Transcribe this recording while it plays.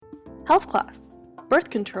health class, birth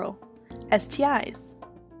control, STIs.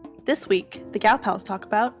 This week, the Gal Pals talk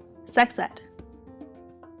about sex ed.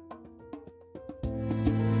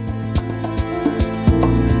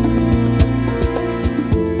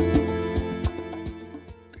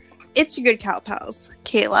 It's your good Gal Pals,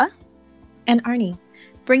 Kayla and Arnie,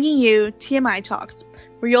 bringing you TMI Talks,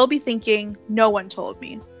 where you'll be thinking, no one told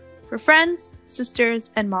me. For friends,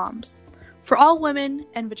 sisters, and moms. For all women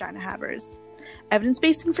and vagina havers.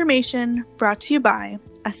 Evidence-based information brought to you by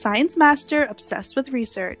a science master obsessed with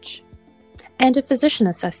research. And a physician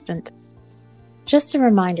assistant. Just a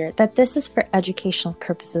reminder that this is for educational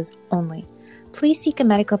purposes only. Please seek a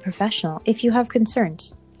medical professional if you have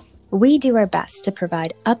concerns. We do our best to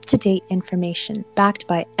provide up-to-date information backed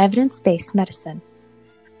by evidence-based medicine.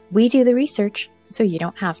 We do the research so you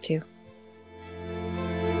don't have to.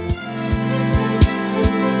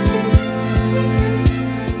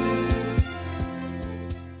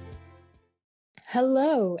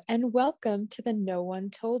 Hello, and welcome to the No One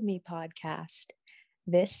Told Me podcast.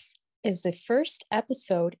 This is the first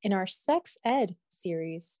episode in our sex ed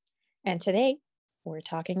series, and today we're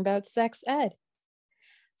talking about sex ed.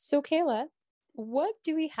 So, Kayla, what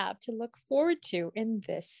do we have to look forward to in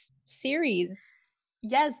this series?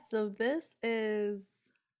 Yes, so this is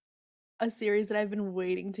a series that I've been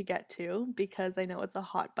waiting to get to because I know it's a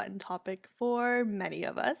hot button topic for many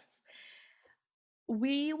of us.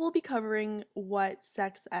 We will be covering what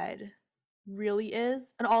sex ed really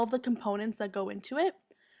is and all the components that go into it.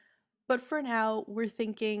 But for now, we're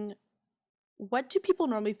thinking, what do people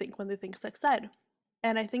normally think when they think sex ed?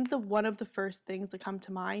 And I think one of the first things that come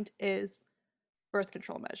to mind is birth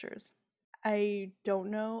control measures. I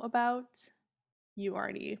don't know about you,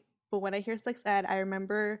 Arnie, but when I hear sex ed, I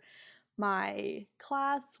remember my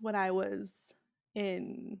class when I was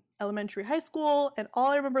in elementary, high school, and all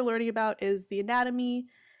I remember learning about is the anatomy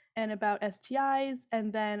and about STIs,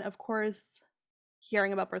 and then of course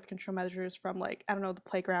hearing about birth control measures from the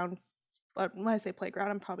playground. When I say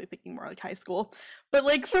playground, I'm probably thinking more like high school,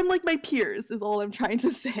 but from my peers is all I'm trying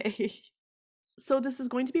to say. So this is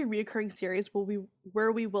going to be a reoccurring series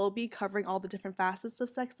where we will be covering all the different facets of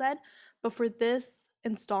sex ed, but for this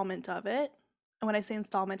installment of it, and when I say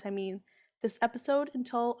installment, I mean this episode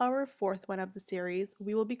until our fourth one of the series,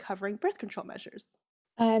 we will be covering birth control measures.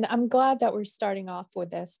 And I'm glad that we're starting off with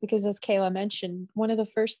this because, as Kayla mentioned, one of the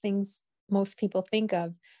first things most people think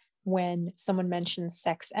of when someone mentions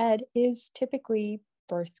sex ed is typically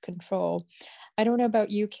birth control. I don't know about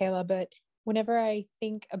you, Kayla, but whenever I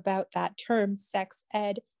think about that term, sex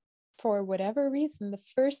ed, for whatever reason, the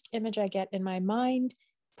first image I get in my mind,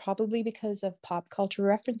 probably because of pop culture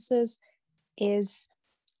references, is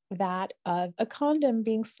that of a condom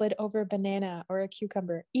being slid over a banana or a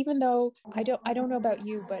cucumber. Even though I don't know about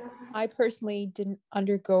you, but I personally didn't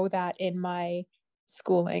undergo that in my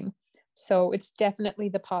schooling. So it's definitely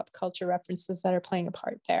the pop culture references that are playing a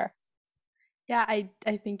part there. Yeah,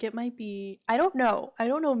 I think it might be, I don't know,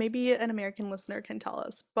 maybe an American listener can tell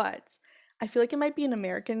us, but I feel like it might be an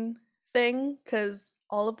American thing because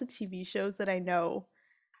all of the TV shows that I know,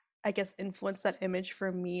 I guess, influence that image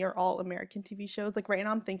for me are all American TV shows. Like right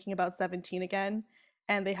now I'm thinking about 17 again,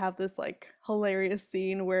 and they have this hilarious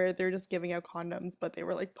scene where they're just giving out condoms, but they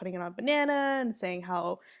were putting it on banana and saying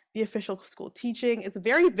how the official school teaching is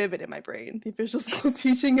very vivid in my brain. The official school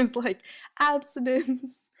teaching is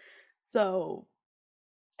abstinence. So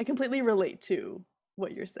I completely relate to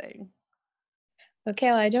what you're saying.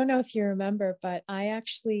 Okay, I don't know if you remember, but I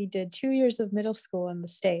actually did 2 years of middle school in the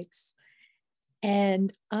States.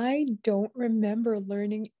 And I don't remember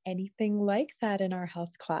learning anything like that in our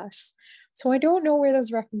health class. So I don't know where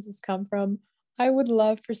those references come from. I would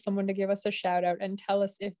love for someone to give us a shout out and tell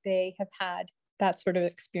us if they have had that sort of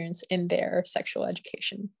experience in their sexual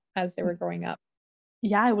education as they were growing up.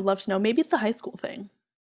 Yeah, I would love to know. Maybe it's a high school thing.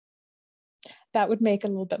 That would make a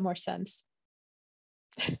little bit more sense.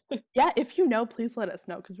 Yeah, if you know, please let us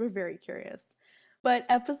know because we're very curious. But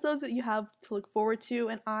episodes that you have to look forward to,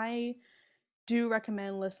 and I do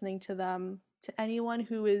recommend listening to them to anyone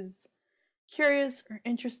who is curious or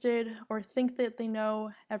interested or think that they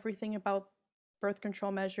know everything about birth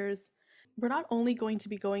control measures. We're not only going to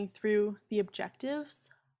be going through the objectives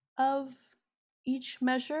of each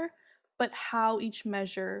measure, but how each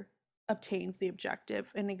measure obtains the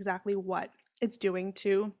objective and exactly what it's doing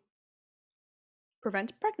to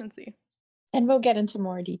prevent pregnancy. And we'll get into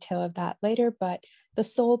more detail of that later, but the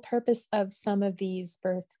sole purpose of some of these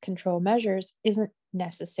birth control measures isn't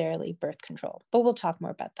necessarily birth control, but we'll talk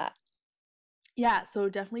more about that. Yeah, so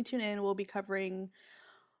definitely tune in. We'll be covering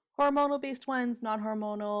hormonal-based ones,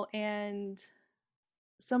 non-hormonal, and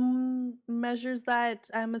some measures that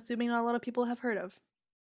I'm assuming not a lot of people have heard of.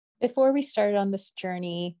 Before we started on this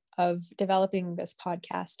journey of developing this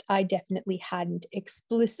podcast, I definitely hadn't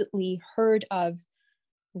explicitly heard of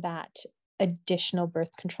that additional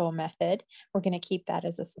birth control method. We're going to keep that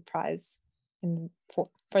as a surprise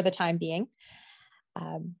for the time being.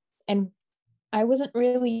 And I wasn't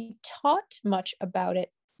really taught much about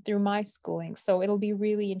it through my schooling. So it'll be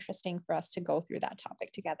really interesting for us to go through that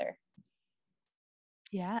topic together.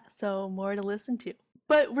 Yeah, so more to listen to.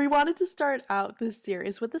 But we wanted to start out this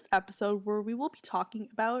series with this episode where we will be talking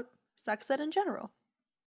about sex ed in general.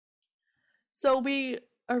 So we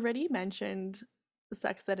already mentioned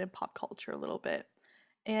sex ed and pop culture a little bit.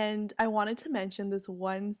 And I wanted to mention this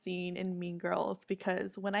one scene in Mean Girls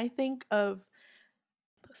because when I think of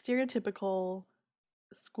stereotypical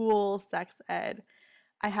school sex ed,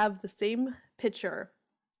 I have the same picture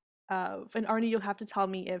of, and Arnie, you'll have to tell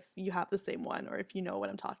me if you have the same one or if you know what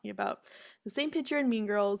I'm talking about. The same picture in Mean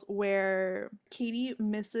Girls where Katie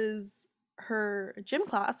misses her gym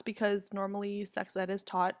class because normally sex ed is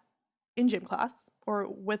taught in gym class or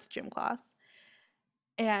with gym class.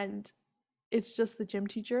 And it's just the gym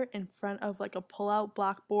teacher in front of like a pull-out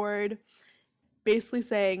blackboard basically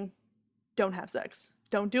saying, don't have sex.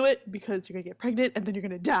 Don't do it because you're gonna get pregnant and then you're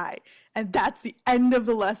gonna die. And that's the end of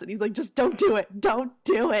the lesson. He's like, just don't do it. Don't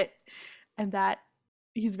do it. And that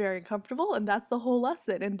he's very uncomfortable, and that's the whole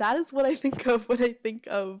lesson. And that is what I think of when I think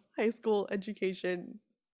of high school education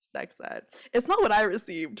sex ed. It's not what I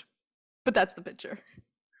received, but that's the picture.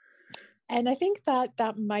 And I think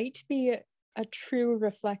that might be a true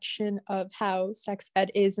reflection of how sex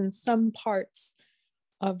ed is in some parts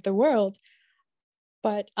of the world.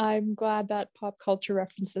 But I'm glad that pop culture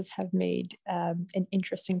references have made an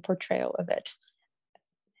interesting portrayal of it.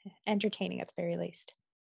 Entertaining at the very least.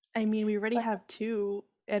 I mean, we already have 2,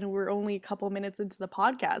 and we're only a couple minutes into the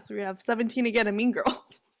podcast. We have 17 again and Mean Girls.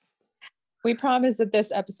 We promise that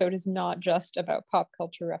this episode is not just about pop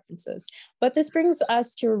culture references, but this brings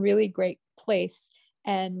us to a really great place,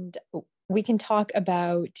 and we can talk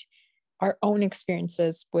about our own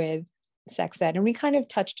experiences with sex ed, and we kind of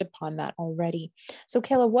touched upon that already. So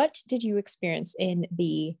Kayla, what did you experience in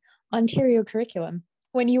the Ontario curriculum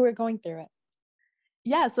when you were going through it?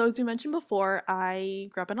 Yeah, so as we mentioned before, I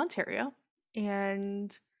grew up in Ontario,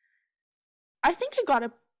 and I think I got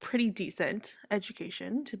a pretty decent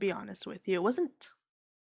education, to be honest with you. It wasn't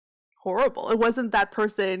horrible. It wasn't that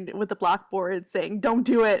person with the blackboard saying, don't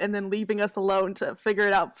do it, and then leaving us alone to figure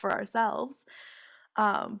it out for ourselves.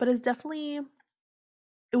 But it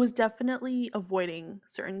was definitely avoiding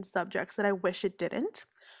certain subjects that I wish it didn't.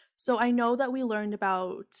 So I know that we learned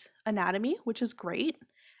about anatomy, which is great,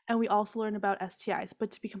 and we also learned about STIs. But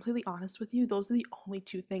to be completely honest with you, those are the only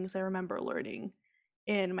 2 things I remember learning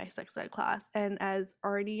in my sex ed class. And as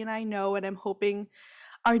Arnie and I know, and I'm hoping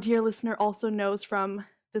our dear listener also knows from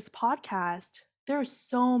this podcast, there are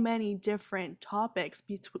so many different topics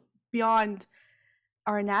beyond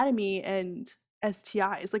our anatomy and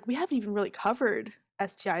STIs. Like, we haven't even really covered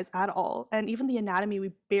STIs at all. And even the anatomy,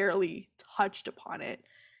 we barely touched upon it.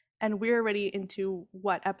 And we're already into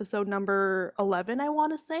what, episode number 11, I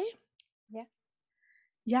want to say? Yeah.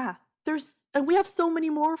 Yeah. And we have so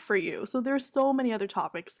many more for you. So there's so many other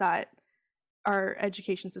topics that our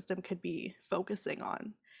education system could be focusing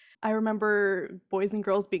on. I remember boys and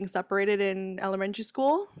girls being separated in elementary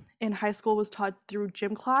school. In high school was taught through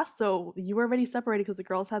gym class, so you were already separated because the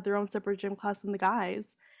girls had their own separate gym class than the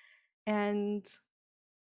guys. And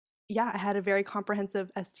yeah, I had a very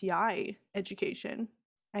comprehensive STI education.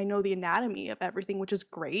 I know the anatomy of everything, which is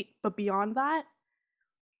great, but beyond that,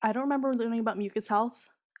 I don't remember learning about mucus health.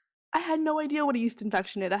 I had no idea what a yeast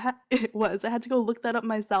infection it was. I had to go look that up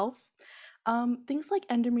myself. Things like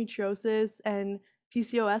endometriosis and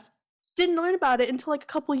PCOS, didn't learn about it until like a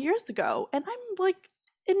couple years ago, and I'm like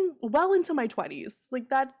well into my 20s. Like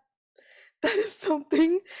that is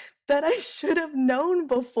something that I should have known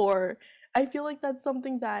before. I feel like that's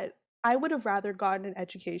something that I would have rather gotten an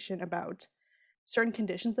education about certain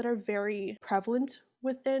conditions that are very prevalent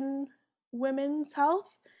within women's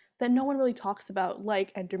health that no one really talks about,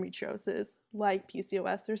 like endometriosis, like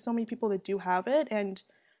PCOS. There's so many people that do have it, and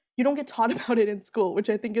you don't get taught about it in school, which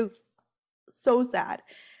I think is so sad.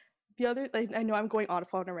 I know I'm going on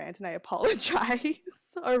a rant and I apologize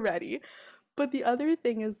already, but the other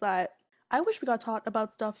thing is that I wish we got taught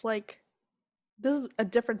about stuff like, this is a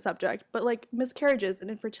different subject, but like miscarriages and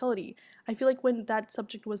infertility. I feel like when that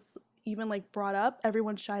subject was even like brought up,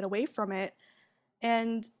 everyone shied away from it.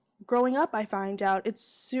 And growing up, I find out it's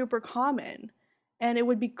super common. And it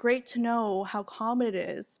would be great to know how common it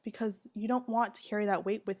is, because you don't want to carry that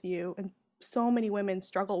weight with you and so many women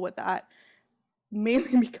struggle with that,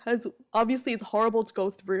 mainly because obviously it's horrible to go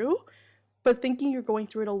through, but thinking you're going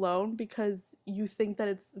through it alone because you think that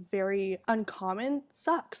it's very uncommon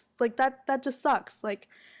sucks. Like that just sucks. Like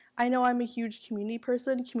I know I'm a huge community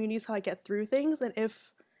person. Community is how I get through things, and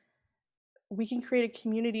if we can create a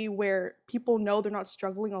community where people know they're not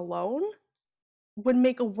struggling alone, would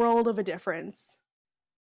make a world of a difference.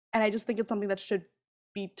 And I just think it's something that should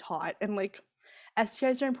be taught. And like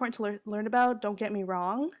STIs are important to learn about, don't get me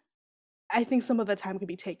wrong. I think some of the time could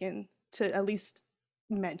be taken to at least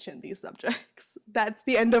mention these subjects. That's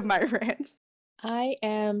the end of my rant. I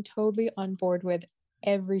am totally on board with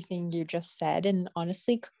everything you just said, and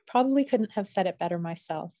honestly, probably couldn't have said it better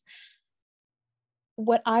myself.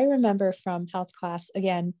 What I remember from health class,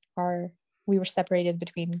 again, we were separated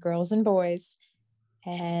between girls and boys,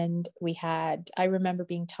 and I remember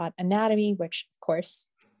being taught anatomy, which of course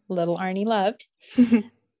little Arnie loved.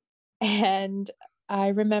 And I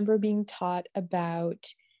remember being taught about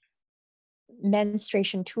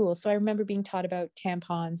menstruation tools. So I remember being taught about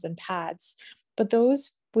tampons and pads, but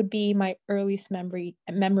those would be my earliest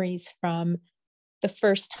memories from the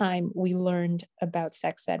first time we learned about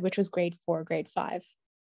sex ed, which was grade 4, grade 5.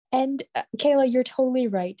 And Kayla, you're totally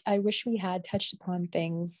right. I wish we had touched upon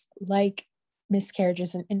things like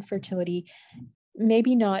miscarriages and infertility,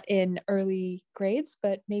 maybe not in early grades,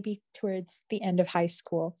 but maybe towards the end of high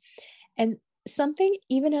school. And something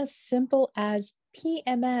even as simple as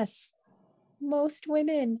PMS, most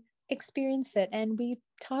women experience it. And we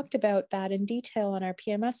talked about that in detail on our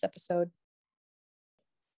PMS episode.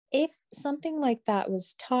 If something like that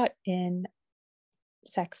was taught in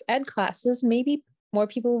sex ed classes, maybe more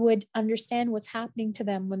people would understand what's happening to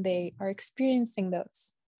them when they are experiencing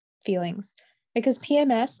those feelings. Because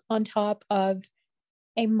PMS, on top of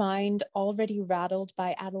a mind already rattled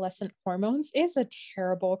by adolescent hormones, is a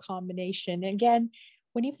terrible combination. Again,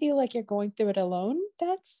 when you feel like you're going through it alone,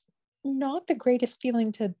 that's not the greatest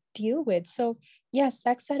feeling to deal with. So, yes,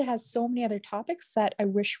 sex ed has so many other topics that I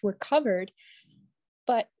wish were covered,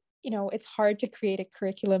 but it's hard to create a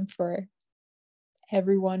curriculum for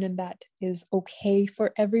everyone and that is okay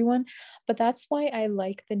for everyone. But that's why I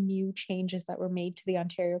like the new changes that were made to the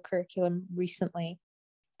Ontario curriculum recently.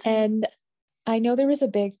 And I know there was a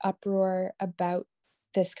big uproar about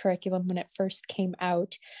this curriculum when it first came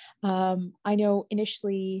out. I know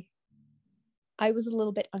initially I was a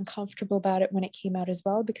little bit uncomfortable about it when it came out as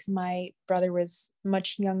well, because my brother was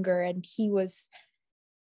much younger and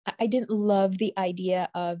I didn't love the idea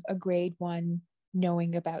of a grade 1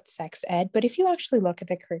 knowing about sex ed. But if you actually look at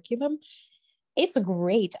the curriculum, it's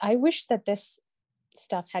great. I wish that this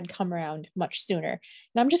stuff had come around much sooner.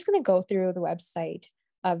 And I'm just going to go through the website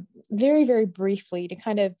very, very briefly to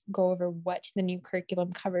kind of go over what the new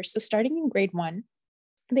curriculum covers. So starting in grade 1,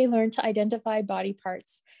 they learn to identify body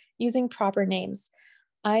parts using proper names.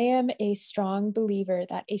 I am a strong believer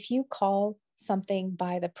that if you call something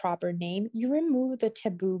by the proper name, you remove the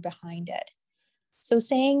taboo behind it. So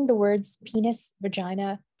saying the words penis,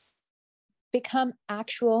 vagina become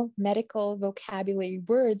actual medical vocabulary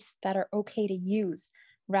words that are okay to use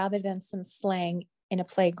rather than some slang in a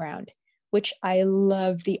playground, which I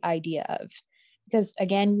love the idea of. Because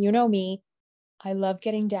again, you know me, I love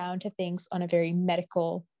getting down to things on a very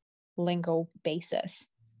medical lingo basis.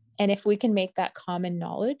 And if we can make that common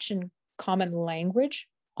knowledge and common language,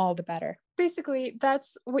 all the better. Basically,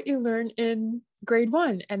 that's what you learn in grade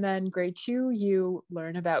 1. And then grade 2, you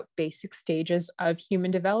learn about basic stages of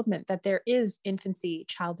human development, that there is infancy,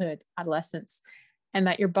 childhood, adolescence, and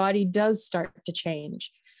that your body does start to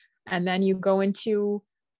change. And then you go into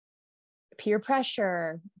peer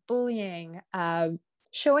pressure, bullying,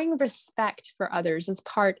 showing respect for others as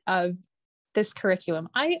part of this curriculum.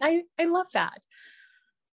 I love that.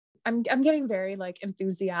 I'm getting very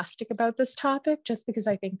enthusiastic about this topic just because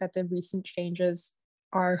I think that the recent changes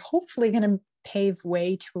are hopefully going to pave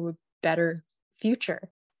way to a better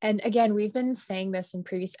future. And again, we've been saying this in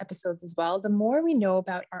previous episodes as well. The more we know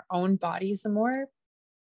about our own bodies, the more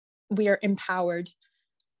we are empowered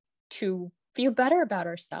to feel better about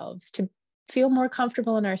ourselves, to feel more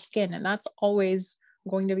comfortable in our skin. And that's always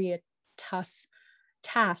going to be a tough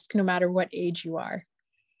task, no matter what age you are.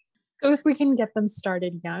 So if we can get them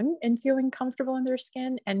started young and feeling comfortable in their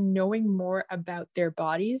skin and knowing more about their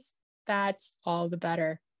bodies, that's all the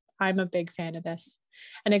better. I'm a big fan of this.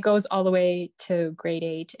 And it goes all the way to grade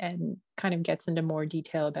 8 and kind of gets into more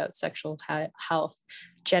detail about sexual health,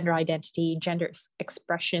 gender identity, gender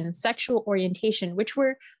expression, sexual orientation, which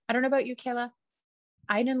I don't know about you, Kayla,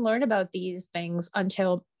 I didn't learn about these things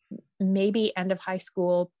until maybe end of high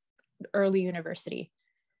school, early university.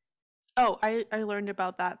 Oh, I learned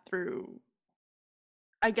about that through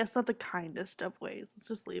I guess not the kindest of ways. Let's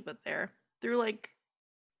just leave it there. Through like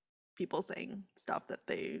people saying stuff that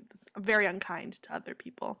they very unkind to other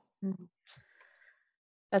people. Mhm.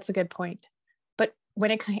 That's a good point. But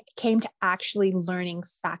when it came to actually learning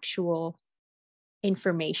factual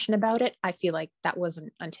information about it, I feel like that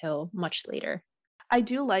wasn't until much later. I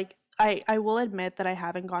do like I will admit that I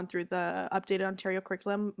haven't gone through the updated Ontario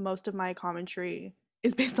curriculum. Most of my commentary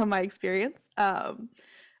is based on my experience. I'm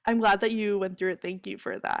glad that you went through it. Thank you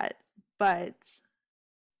for that. But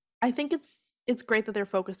I think it's great that they're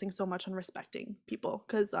focusing so much on respecting people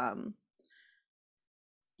because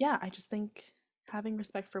yeah, I just think having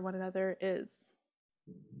respect for one another is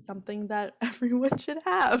something that everyone should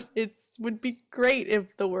have. It's would be great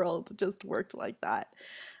if the world just worked like that.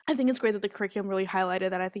 I think it's great that the curriculum really highlighted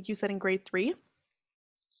that. I think you said in grade 3.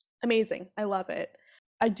 Amazing. I love it.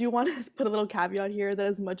 I do want to put a little caveat here that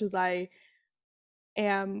as much as I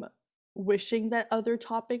am wishing that other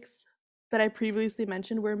topics that I previously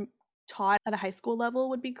mentioned were taught at a high school level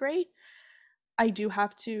would be great, I do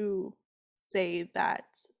have to say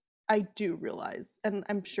that I do realize, and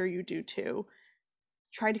I'm sure you do too,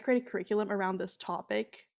 trying to create a curriculum around this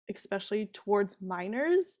topic, especially towards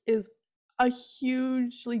minors, is a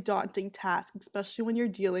hugely daunting task, especially when you're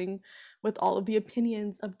dealing with all of the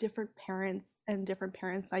opinions of different parents and different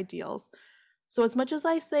parents' ideals. So, as much as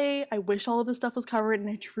I say I wish all of this stuff was covered, and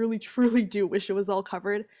I truly, truly do wish it was all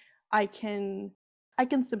covered, I can I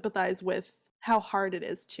can sympathize with how hard it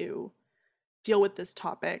is to deal with this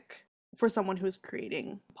topic for someone who's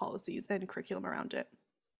creating policies and curriculum around it.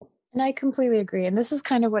 And I completely agree. And this is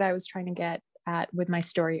kind of what I was trying to get at with my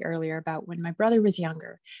story earlier about when my brother was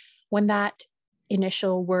younger. When that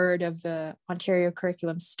initial word of the Ontario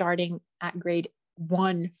curriculum starting at grade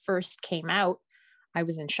 1 first came out, I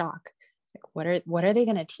was in shock. Like, what are they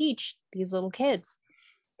going to teach these little kids?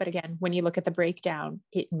 But again, when you look at the breakdown,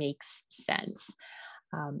 it makes sense.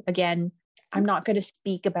 Again, I'm not going to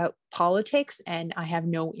speak about politics, and I have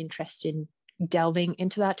no interest in delving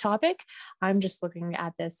into that topic. I'm just looking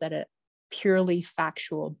at this at a purely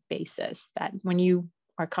factual basis that when you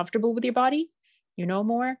are comfortable with your body, you know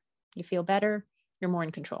more, you feel better, you're more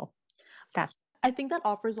in control. That's I think that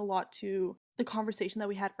offers a lot to the conversation that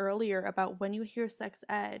we had earlier about when you hear sex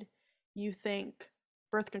ed, you think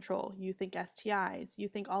birth control, you think STIs, you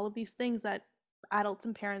think all of these things that adults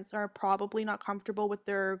and parents are probably not comfortable with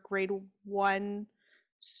their grade 1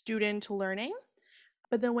 student learning.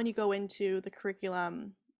 But then when you go into the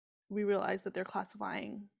curriculum, we realize that they're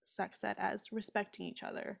classifying sex ed as respecting each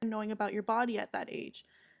other and knowing about your body at that age.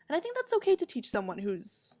 And I think that's okay to teach someone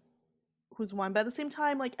who's one, but at the same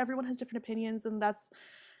time, like everyone has different opinions, and that's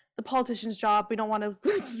the politician's job. We don't want to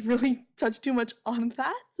really touch too much on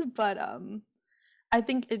that, but I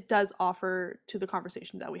think it does offer to the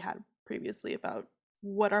conversation that we had previously about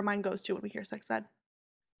what our mind goes to when we hear sex ed.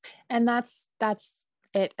 and that's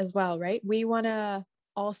it as well, right? We want to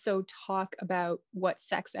also talk about what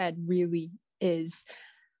sex ed really is.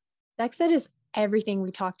 Sex ed is everything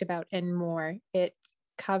we talked about and more. It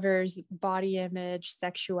covers body image,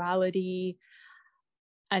 sexuality,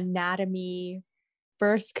 anatomy,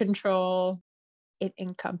 birth control. It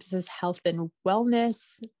encompasses health and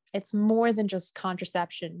wellness. It's more than just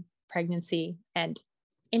contraception, pregnancy, and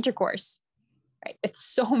intercourse, right? It's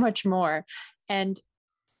so much more. And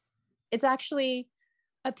it's actually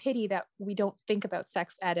a pity that we don't think about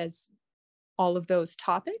sex ed as all of those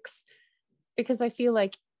topics, because I feel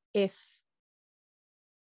like if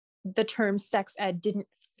the term sex ed didn't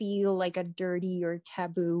feel like a dirty or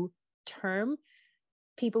taboo term,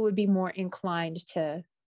 people would be more inclined to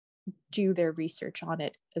do their research on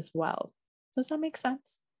it as well. Does that make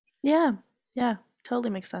sense? Yeah, yeah,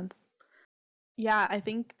 totally makes sense. Yeah, I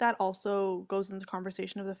think that also goes into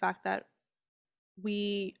conversation of the fact that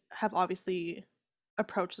we have obviously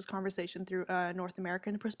approached this conversation through a North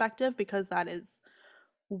American perspective because that is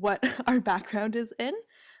what our background is in,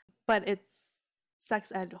 but it's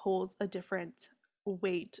sex ed holds a different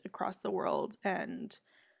weight across the world and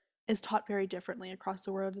is taught very differently across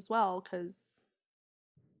the world as well because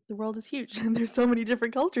the world is huge and there's so many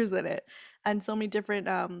different cultures in it and so many different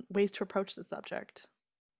ways to approach the subject.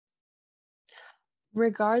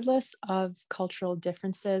 Regardless of cultural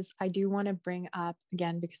differences, I do want to bring up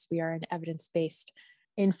again, because we are an evidence based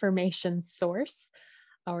information source,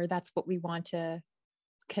 or that's what we want to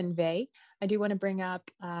convey. I do want to bring up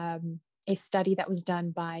a study that was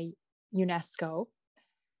done by UNESCO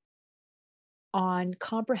on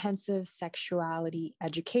comprehensive sexuality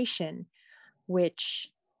education,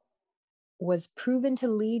 which was proven to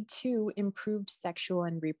lead to improved sexual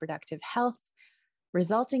and reproductive health,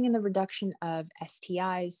 resulting in the reduction of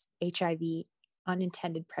STIs, HIV,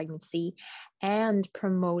 unintended pregnancy, and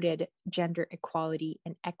promoted gender equality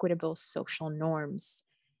and equitable social norms,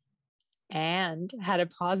 and had a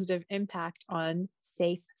positive impact on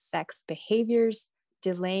safe sex behaviors,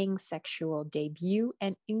 delaying sexual debut,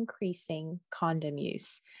 and increasing condom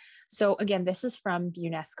use. So, again, this is from the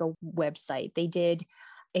UNESCO website. They did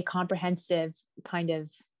a comprehensive kind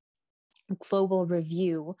of global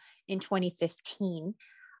review in 2015,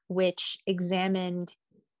 which examined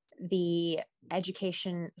the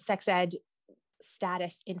education, sex ed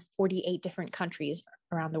status in 48 different countries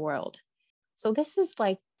around the world. So, this is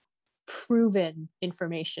like proven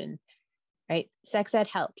information, right? Sex ed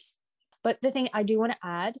helps. But the thing I do want to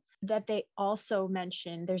add that they also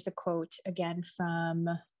mentioned, there's a quote again from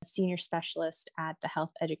a senior specialist at the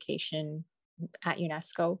health education at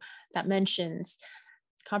UNESCO that mentions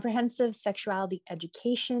comprehensive sexuality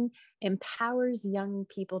education empowers young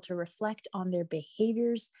people to reflect on their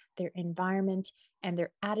behaviors, their environment, and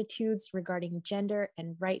their attitudes regarding gender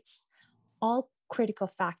and rights, all critical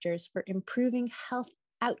factors for improving health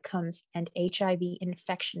outcomes and HIV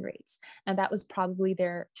infection rates. And that was probably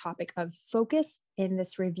their topic of focus in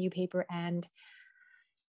this review paper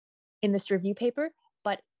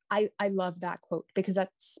But I love that quote because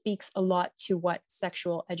that speaks a lot to what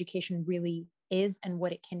sexual education really is and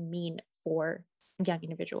what it can mean for young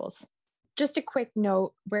individuals. Just a quick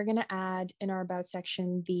note, we're going to add in our About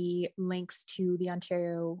section the links to the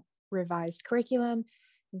Ontario Revised Curriculum,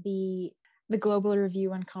 the Global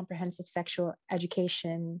Review on Comprehensive Sexual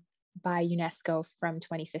Education by UNESCO from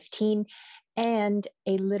 2015, and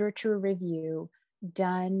a literature review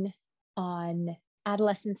done on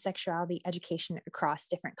adolescent sexuality education across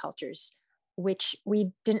different cultures, which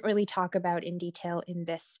we didn't really talk about in detail in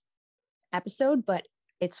this episode, but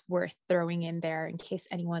it's worth throwing in there in case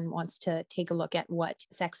anyone wants to take a look at what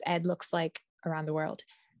sex ed looks like around the world.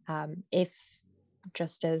 If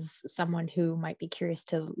just as someone who might be curious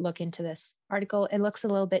to look into this article, it looks a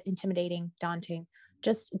little bit intimidating, daunting.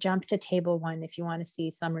 Just jump to table 1 if you want to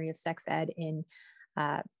see summary of sex ed in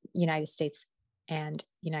United States and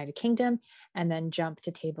United Kingdom, and then jump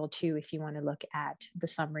to table 2 if you want to look at the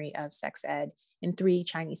summary of sex ed in 3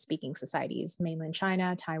 Chinese-speaking societies, mainland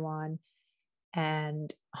China, Taiwan,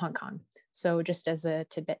 and Hong Kong. So just as a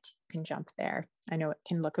tidbit, you can jump there. I know it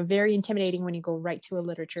can look very intimidating when you go right to a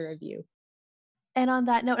literature review. And on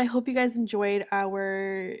that note, I hope you guys enjoyed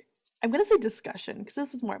our, I'm going to say discussion, because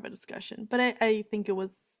this is more of a discussion, but I think it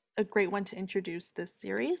was a great one to introduce this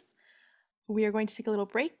series. We are going to take a little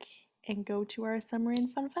break and go to our summary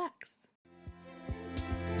and fun facts.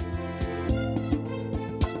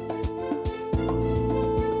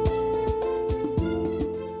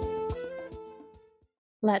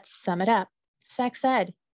 Let's sum it up. Sex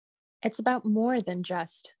ed. It's about more than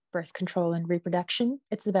just birth control and reproduction.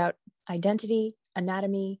 It's about identity,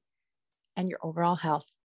 anatomy, and your overall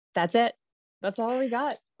health. That's it. That's all we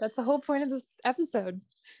got. That's the whole point of this episode.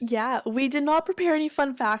 Yeah, we did not prepare any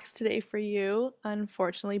fun facts today for you,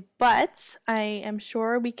 unfortunately, but I am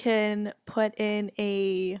sure we can put in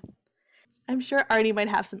I'm sure Arnie might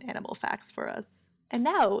have some animal facts for us. And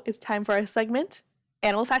now it's time for our segment,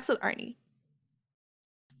 Animal Facts with Arnie.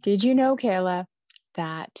 Did you know, Kayla,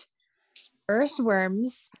 that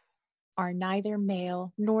earthworms are neither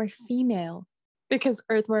male nor female? Because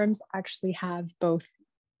earthworms actually have both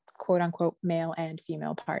quote unquote male and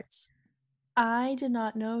female parts. I did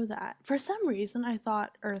not know that. For some reason, I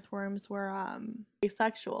thought earthworms were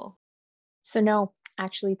asexual. So no,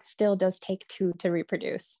 actually it still does take 2 to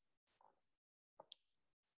reproduce.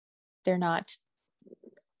 They're not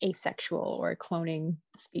asexual or cloning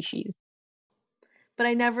species. But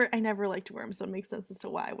I never liked worms, so it makes sense as to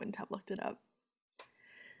why I wouldn't have looked it up.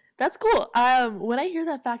 That's cool. When I hear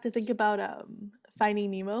that fact, I think about Finding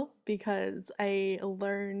Nemo, because I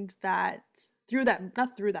learned that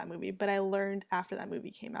not through that movie, but I learned after that movie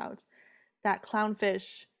came out that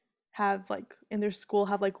clownfish have like in their school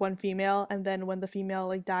have like one female, and then when the female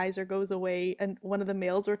like dies or goes away and one of the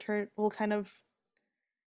males will kind of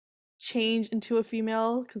change into a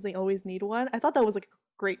female because they always need one. I thought that was like a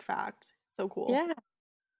great fact. So cool. Yeah.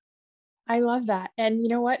 I love that. And you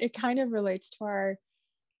know what? It kind of relates to our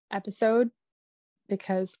episode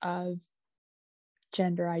because of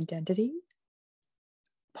gender identity.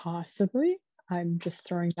 Possibly. I'm just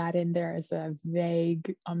throwing that in there as a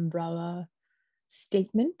vague umbrella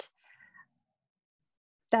statement.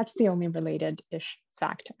 That's the only related-ish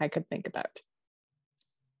fact I could think about.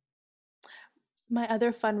 My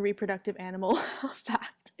other fun reproductive animal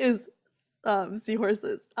fact is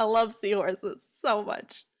seahorses. I love seahorses so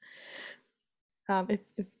much. If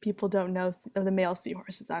people don't know, the male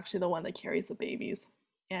seahorse is actually the one that carries the babies,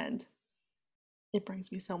 and It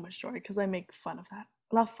brings me so much joy because I make fun of that.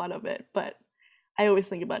 Not fun of it, but I always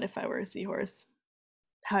think about if I were a seahorse,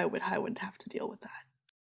 how I would have to deal with that.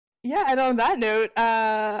 Yeah, and on that note,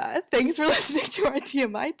 thanks for listening to our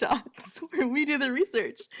TMI talks where we do the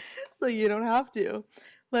research so you don't have to.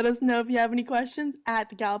 Let us know if you have any questions at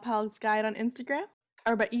the Gal Pals Guide on Instagram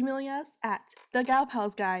or by emailing us at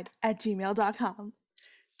thegalpalsguide@gmail.com.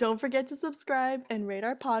 Don't forget to subscribe and rate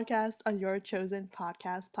our podcast on your chosen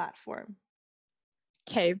podcast platform.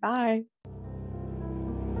 Okay, bye.